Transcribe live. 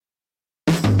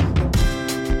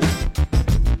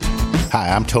Hi,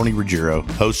 I'm Tony Ruggiero,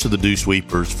 host of the Dew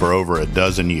Sweepers for over a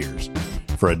dozen years.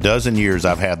 For a dozen years,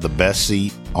 I've had the best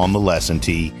seat on the lesson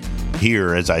tee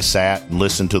here as I sat and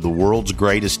listened to the world's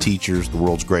greatest teachers, the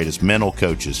world's greatest mental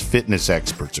coaches, fitness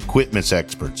experts, equipment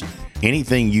experts.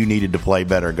 Anything you needed to play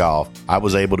better golf, I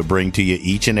was able to bring to you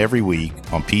each and every week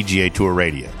on PGA Tour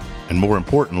Radio. And more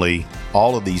importantly,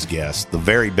 all of these guests, the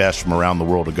very best from around the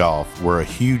world of golf, were a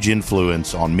huge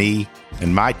influence on me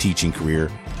and my teaching career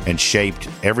and shaped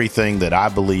everything that I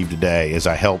believe today as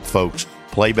I help folks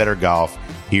play better golf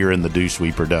here in the Dew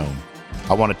Sweeper Dome.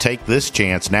 I want to take this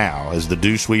chance now as the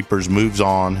Dew Sweepers moves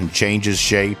on and changes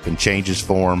shape and changes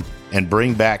form and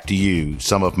bring back to you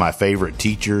some of my favorite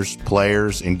teachers,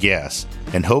 players, and guests.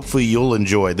 And hopefully you'll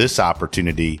enjoy this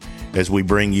opportunity as we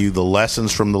bring you the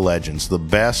lessons from the legends, the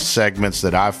best segments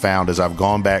that I've found as I've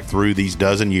gone back through these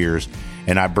dozen years,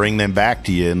 and I bring them back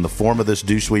to you in the form of this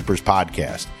Dew Sweepers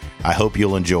podcast. I hope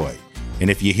you'll enjoy.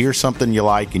 And if you hear something you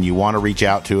like and you want to reach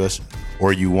out to us,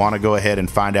 or you want to go ahead and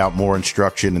find out more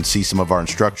instruction and see some of our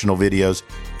instructional videos,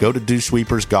 go to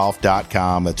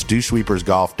dewsweepersgolf.com. That's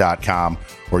dewsweepersgolf.com.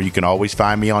 Or you can always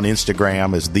find me on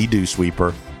Instagram as The Dew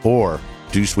Sweeper or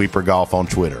Dew Sweeper Golf on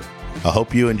Twitter. I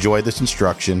hope you enjoy this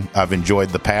instruction. I've enjoyed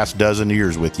the past dozen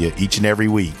years with you each and every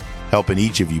week, helping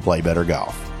each of you play better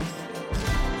golf.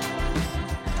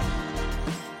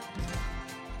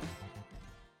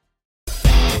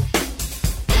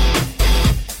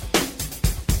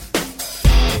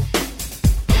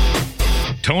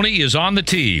 Tony is on the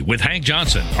tee with Hank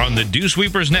Johnson on the Dew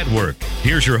Sweepers Network.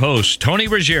 Here's your host, Tony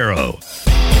Ruggiero.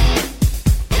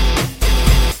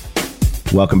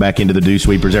 Welcome back into the Dew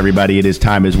Sweepers, everybody. It is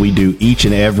time as we do each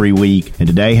and every week. And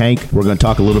today, Hank, we're going to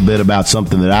talk a little bit about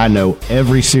something that I know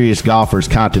every serious golfer's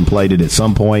contemplated at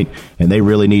some point, and they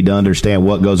really need to understand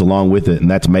what goes along with it,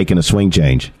 and that's making a swing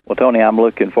change. Well, Tony, I'm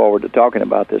looking forward to talking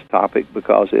about this topic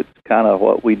because it's kind of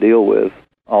what we deal with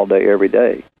all day, every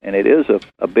day. And it is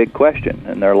a big question,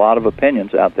 and there are a lot of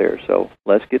opinions out there, so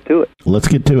let's get to it. Let's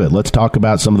get to it. Let's talk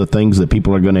about some of the things that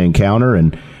people are going to encounter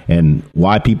and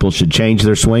why people should change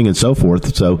their swing and so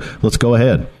forth. So let's go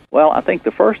ahead. Well, I think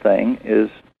the first thing is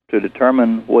to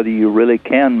determine whether you really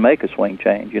can make a swing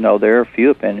change. You know, there are a few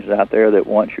opinions out there that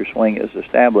once your swing is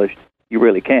established, you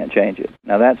really can't change it.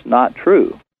 Now, that's not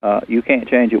true. You can't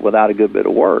change it without a good bit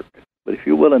of work. But if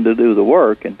you're willing to do the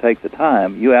work and take the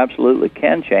time, you absolutely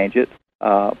can change it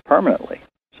permanently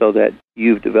so that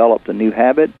you've developed a new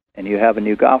habit and you have a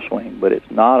new golf swing. But it's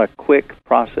not a quick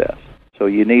process. So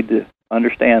you need to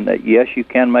understand that, yes, you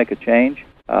can make a change,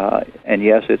 and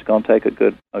yes, it's going to take a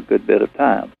good bit of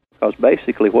time. Because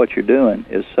basically what you're doing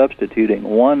is substituting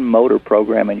one motor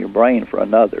program in your brain for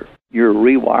another. You're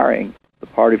rewiring the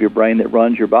part of your brain that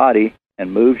runs your body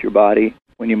and moves your body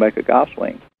when you make a golf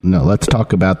swing. No, let's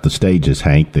talk about the stages,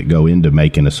 Hank, that go into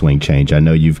making a swing change. I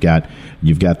know you've got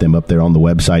them up there on the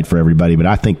website for everybody, but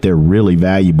I think they're really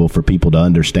valuable for people to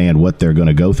understand what they're going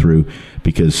to go through,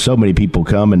 because so many people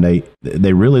come and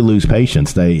they really lose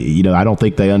patience. I don't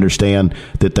think they understand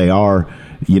that they are,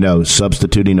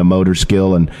 substituting a motor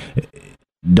skill and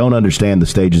don't understand the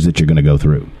stages that you're going to go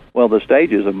through. Well, the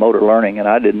stages of motor learning, and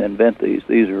I didn't invent these.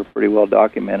 These are pretty well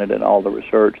documented in all the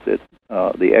research that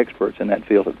the experts in that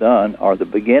field have done, are the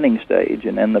beginning stage.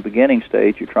 And in the beginning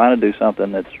stage, you're trying to do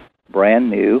something that's brand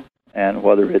new, and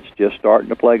whether it's just starting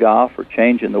to play golf or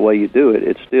changing the way you do it,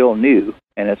 it's still new,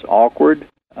 and it's awkward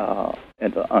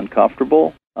and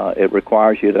uncomfortable. It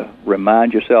requires you to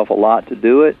remind yourself a lot to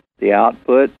do it. The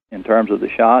output in terms of the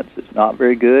shots is not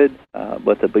very good,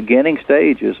 but the beginning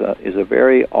stage is a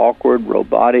very awkward,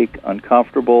 robotic,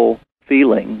 uncomfortable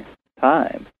feeling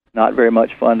time. Not very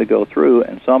much fun to go through,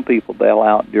 and some people bail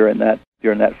out during that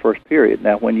first period.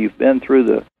 Now, when you've been through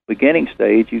the beginning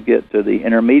stage, you get to the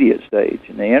intermediate stage,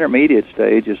 and the intermediate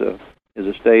stage is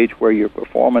a stage where your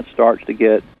performance starts to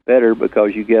get better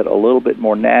because you get a little bit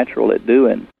more natural at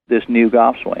doing this new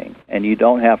golf swing, and you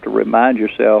don't have to remind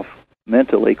yourself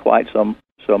mentally quite so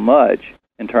much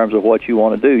in terms of what you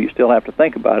want to do. You still have to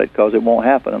think about it because it won't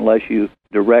happen unless you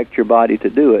direct your body to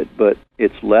do it, but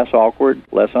it's less awkward,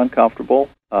 less uncomfortable,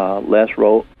 less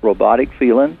robotic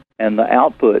feeling, and the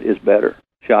output is better.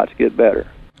 Shots get better.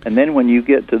 And then when you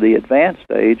get to the advanced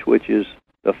stage, which is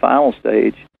the final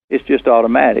stage, it's just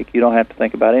automatic. You don't have to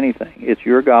think about anything. It's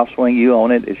your golf swing. You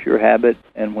own it. It's your habit.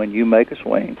 And when you make a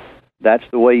swing, that's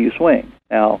the way you swing.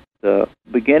 Now, the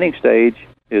beginning stage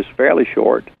is fairly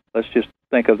short. Let's just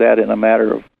think of that as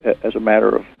a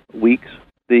matter of weeks.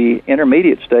 The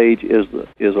intermediate stage is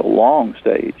a long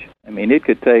stage. I mean, it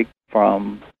could take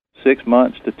from 6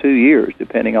 months to 2 years,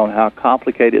 depending on how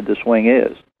complicated the swing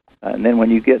is. And then when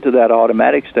you get to that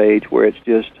automatic stage where it's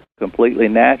just completely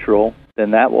natural,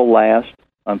 then that will last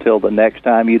until the next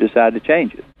time you decide to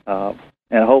change it.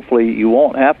 And hopefully you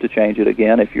won't have to change it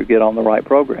again if you get on the right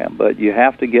program. But you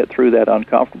have to get through that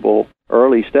uncomfortable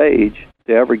early stage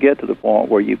to ever get to the point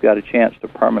where you've got a chance to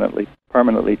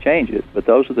permanently change it. But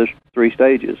those are the 3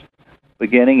 stages: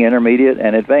 beginning, intermediate,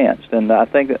 and advanced. And I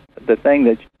think that the thing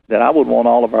that I would want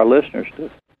all of our listeners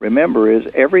to remember is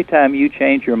every time you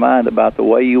change your mind about the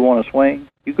way you want to swing,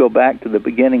 you go back to the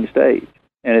beginning stage.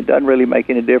 And it doesn't really make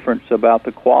any difference about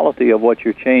the quality of what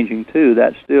you're changing to.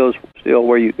 That's still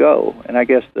where you go. And I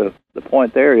guess the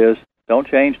point there is, don't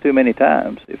change too many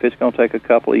times. If it's going to take a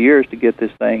couple of years to get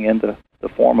this thing into the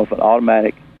form of an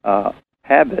automatic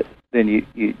habit, then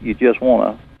you just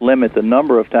want to limit the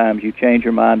number of times you change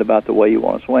your mind about the way you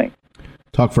want to swing.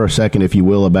 Talk for a second, if you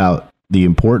will, about the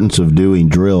importance of doing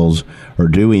drills or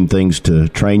doing things to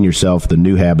train yourself, the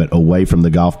new habit, away from the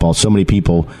golf ball. So many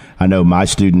people, I know my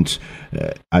students,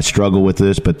 I struggle with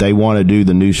this, but they want to do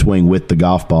the new swing with the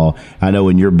golf ball. I know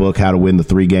in your book, How to Win the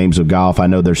 3 Games of Golf, I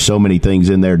know there's so many things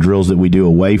in there, drills that we do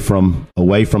away from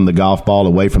the golf ball,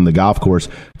 away from the golf course.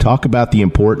 Talk about the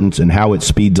importance and how it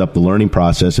speeds up the learning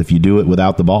process if you do it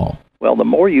without the ball. Well, the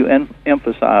more you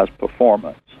emphasize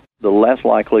performance, the less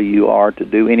likely you are to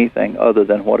do anything other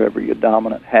than whatever your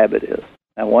dominant habit is.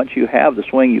 Now, once you have the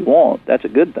swing you want, that's a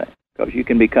good thing, because you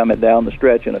can be coming down the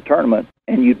stretch in a tournament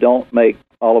and you don't make,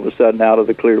 all of a sudden, out of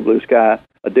the clear blue sky,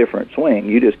 a different swing.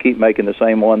 You just keep making the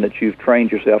same one that you've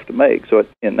trained yourself to make. So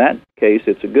in that case,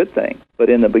 it's a good thing. But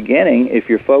in the beginning, if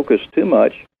you're focused too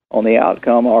much on the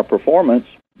outcome or performance,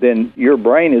 then your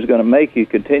brain is going to make you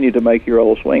continue to make your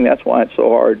old swing. That's why it's so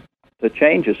hard to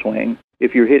change a swing.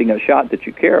 If you're hitting a shot that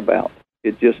you care about,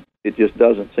 it just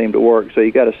doesn't seem to work. So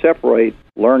you got to separate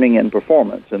learning and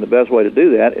performance, and the best way to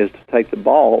do that is to take the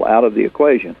ball out of the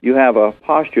equation. You have a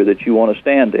posture that you want to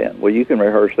stand in. Well, you can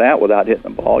rehearse that without hitting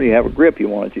the ball. You have a grip you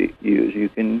want to use. You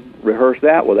can rehearse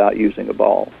that without using a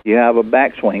ball. You have a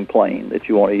backswing plane that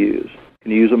you want to use. You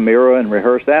can use a mirror and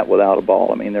rehearse that without a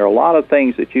ball. I mean, there are a lot of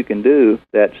things that you can do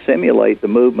that simulate the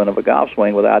movement of a golf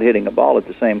swing without hitting a ball at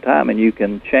the same time, and you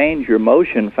can change your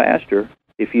motion faster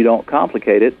if you don't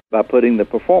complicate it by putting the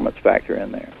performance factor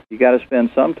in there. You got to spend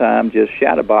some time just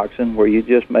shadowboxing, where you're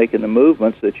just making the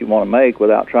movements that you want to make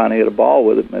without trying to hit a ball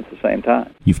with it at the same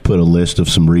time. You've put a list of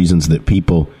some reasons that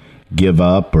people give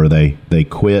up or they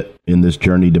quit in this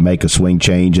journey to make a swing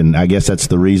change, and I guess that's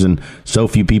the reason so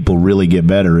few people really get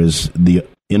better, is the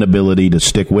inability to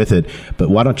stick with it. But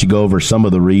why don't you go over some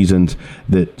of the reasons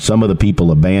that some of the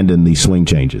people abandon these swing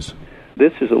changes?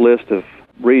 This is a list of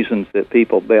reasons that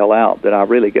people bail out that I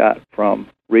really got from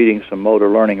reading some motor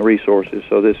learning resources.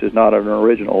 So this is not an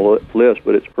original list,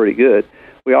 but it's pretty good.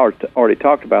 We already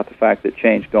talked about the fact that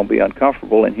change is going to be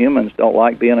uncomfortable, and humans don't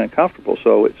like being uncomfortable.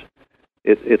 So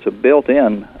it's a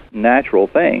built-in natural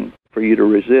thing for you to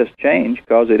resist change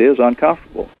because it is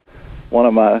uncomfortable. One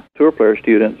of my tour player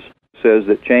students says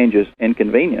that change is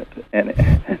inconvenient, and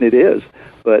it is.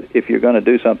 But if you're going to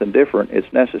do something different,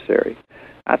 it's necessary.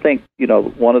 I think,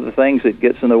 one of the things that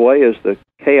gets in the way is the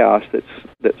chaos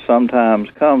that sometimes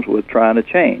comes with trying to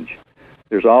change.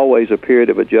 There's always a period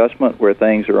of adjustment where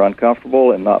things are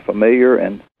uncomfortable and not familiar,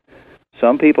 and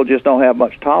some people just don't have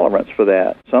much tolerance for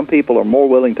that. Some people are more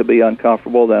willing to be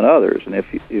uncomfortable than others, and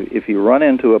if you run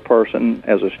into a person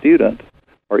as a student,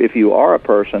 or if you are a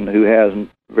person who has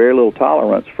very little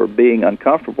tolerance for being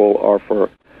uncomfortable or for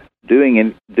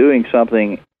doing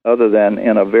something other than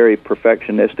in a very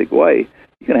perfectionistic way,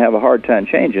 you're going to have a hard time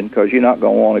changing because you're not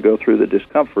going to want to go through the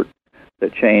discomfort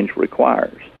that change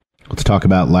requires. Let's talk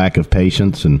about lack of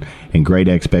patience and great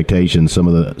expectations, some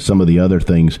of the other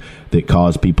things that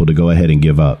cause people to go ahead and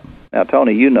give up. Now,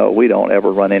 Tony, we don't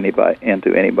ever run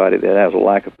into anybody that has a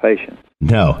lack of patience.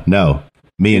 No,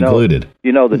 me included.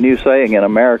 The new saying in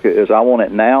America is, I want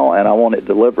it now and I want it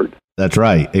delivered. That's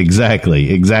right.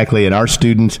 Exactly. And our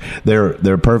students,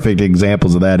 they're perfect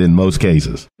examples of that in most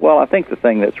cases. Well, I think the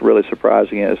thing that's really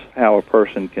surprising is how a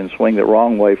person can swing the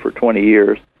wrong way for 20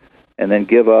 years and then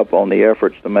give up on the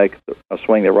efforts to make a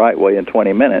swing the right way in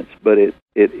 20 minutes. But it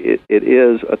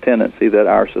is a tendency that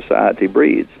our society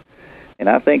breeds. And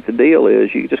I think the deal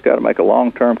is you just got to make a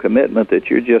long-term commitment that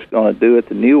you're just going to do it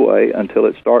the new way until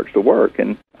it starts to work.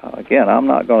 And again, I'm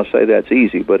not going to say that's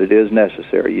easy, but it is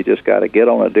necessary. You just got to get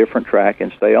on a different track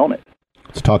and stay on it.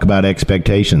 Let's talk about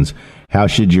expectations. How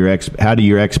do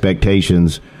your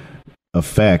expectations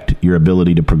affect your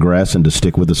ability to progress and to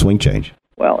stick with the swing change?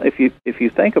 Well, if you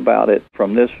think about it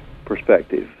from this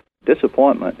perspective,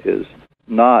 disappointment is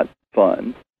not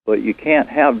fun, but you can't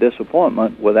have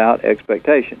disappointment without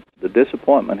expectation. The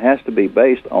disappointment has to be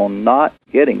based on not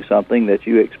getting something that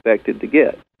you expected to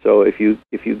get. So if you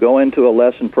go into a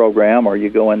lesson program or you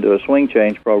go into a swing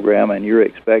change program and you're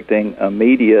expecting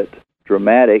immediate,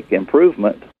 dramatic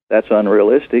improvement, that's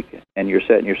unrealistic, and you're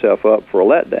setting yourself up for a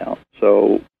letdown.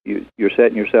 So you're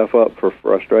setting yourself up for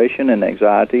frustration and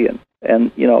anxiety,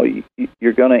 and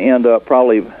you're going to end up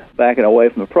probably backing away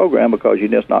from the program because you're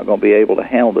just not going to be able to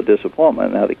handle the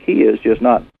disappointment. Now, the key is just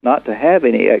not to have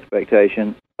any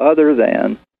expectation other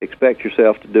than expect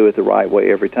yourself to do it the right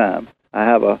way every time. I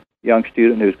have a young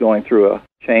student who's going through a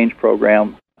change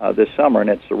program this summer, and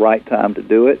it's the right time to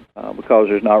do it because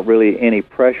there's not really any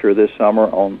pressure this summer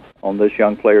on this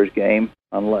young player's game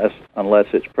unless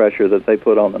it's pressure that they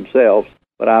put on themselves.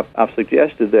 But I've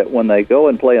suggested that when they go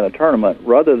and play in a tournament,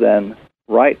 rather than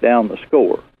write down the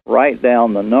score, write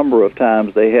down the number of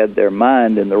times they had their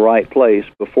mind in the right place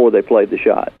before they played the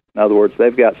shot. In other words,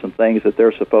 they've got some things that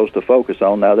they're supposed to focus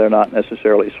on. Now, they're not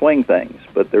necessarily swing things,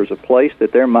 but there's a place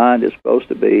that their mind is supposed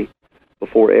to be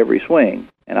before every swing.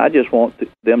 And I just want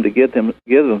them to give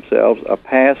themselves a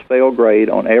pass-fail grade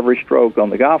on every stroke on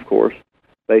the golf course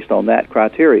based on that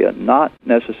criteria, not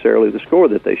necessarily the score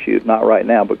that they shoot, not right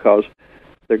now, because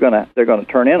they're going to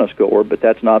turn in a score, but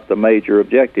that's not the major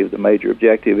objective. The major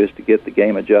objective is to get the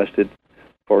game adjusted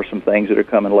for some things that are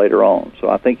coming later on. So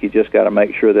I think you just got to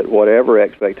make sure that whatever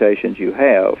expectations you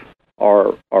have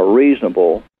are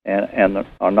reasonable and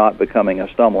are not becoming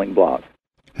a stumbling block.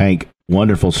 Hank,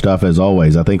 wonderful stuff as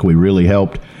always. I think we really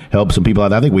helped some people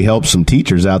out. I think we helped some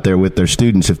teachers out there with their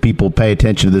students. If people pay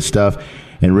attention to this stuff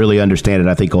and really understand it,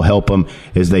 I think it'll help them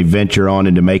as they venture on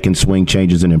into making swing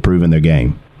changes and improving their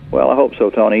game. Well, I hope so,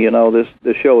 Tony.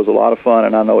 This show is a lot of fun,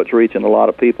 and I know it's reaching a lot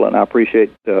of people, and I appreciate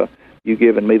you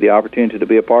giving me the opportunity to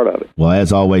be a part of it. Well,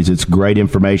 as always, it's great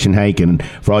information, Hank. And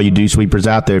for all you dew sweepers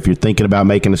out there, if you're thinking about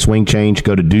making a swing change,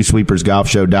 go to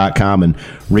dewsweepersgolfshow.com and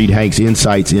read Hank's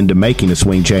insights into making a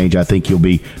swing change. I think you'll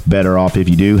be better off if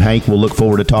you do. Hank, we'll look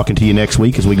forward to talking to you next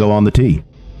week as we go on the tee.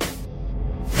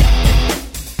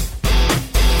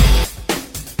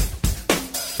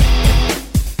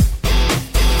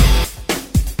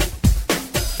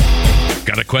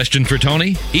 Got a question for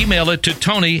Tony? Email it to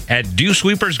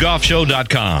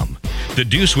Tony@dewsweepersgolfshow.com. The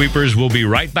Dew Sweepers will be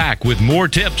right back with more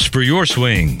tips for your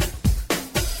swing.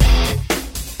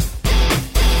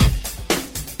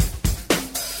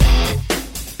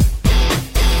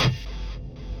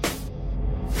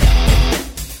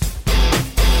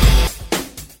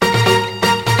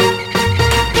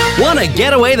 Want a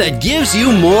getaway that gives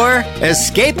you more?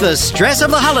 Escape the stress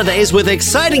of the holidays with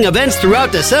exciting events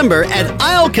throughout December at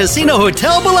Isle Casino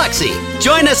Hotel Biloxi.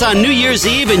 Join us on New Year's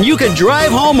Eve and you can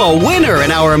drive home a winner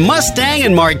in our Mustang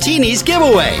and Martinis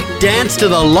giveaway. Dance to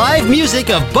the live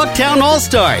music of Bucktown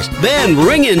All-Stars. Then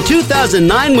ring in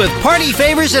 2009 with party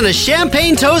favors and a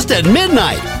champagne toast at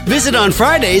midnight. Visit on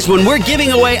Fridays when we're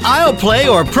giving away Isle Play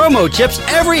or promo chips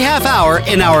every half hour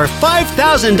in our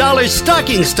 $5,000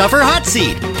 stocking stuffer hot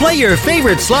seat. Play your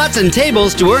favorite slots and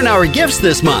tables to earn our gifts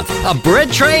this month. A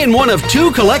bread tray and one of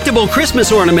 2 collectible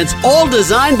Christmas ornaments, all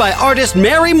designed by artist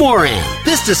Mary Moran.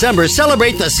 This December,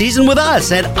 celebrate the season with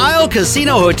us at Isle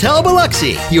Casino Hotel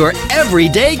Biloxi, your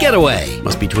everyday getaway.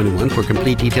 Must be 21. For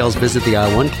complete details, visit the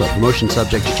Isle One Club. Promotion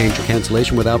subject to change or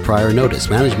cancellation without prior notice.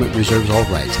 Management reserves all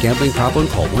rights. Gambling problem?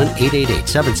 Call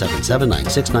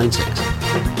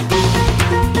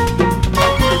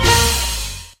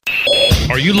 1-888-777-9696.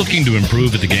 Are you looking to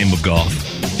improve at the game of golf?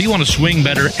 Do you want to swing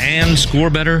better and score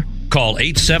better? Call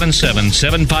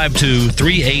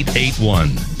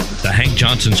 877-752-3881. The Hank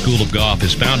Johnson School of Golf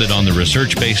is founded on the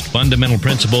research-based fundamental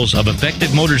principles of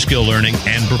effective motor skill learning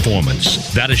and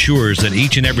performance. That assures that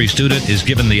each and every student is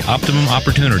given the optimum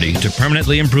opportunity to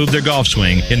permanently improve their golf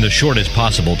swing in the shortest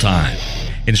possible time.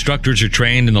 Instructors are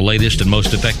trained in the latest and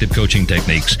most effective coaching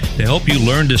techniques to help you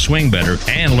learn to swing better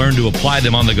and learn to apply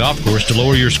them on the golf course to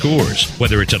lower your scores,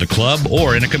 whether it's at a club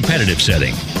or in a competitive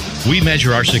setting. We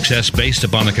measure our success based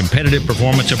upon the competitive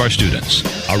performance of our students.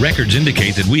 Our records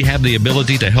indicate that we have the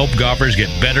ability to help golfers get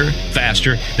better,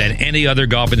 faster than any other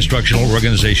golf instructional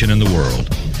organization in the world.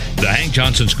 The Hank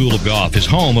Johnson School of Golf is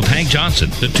home of Hank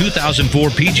Johnson, the 2004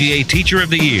 PGA Teacher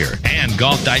of the Year and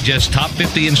Golf Digest Top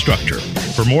 50 instructor.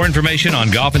 For more information on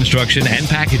golf instruction and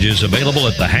packages available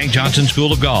at the Hank Johnson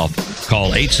School of Golf,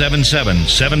 call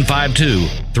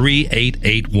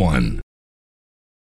 877-752-3881.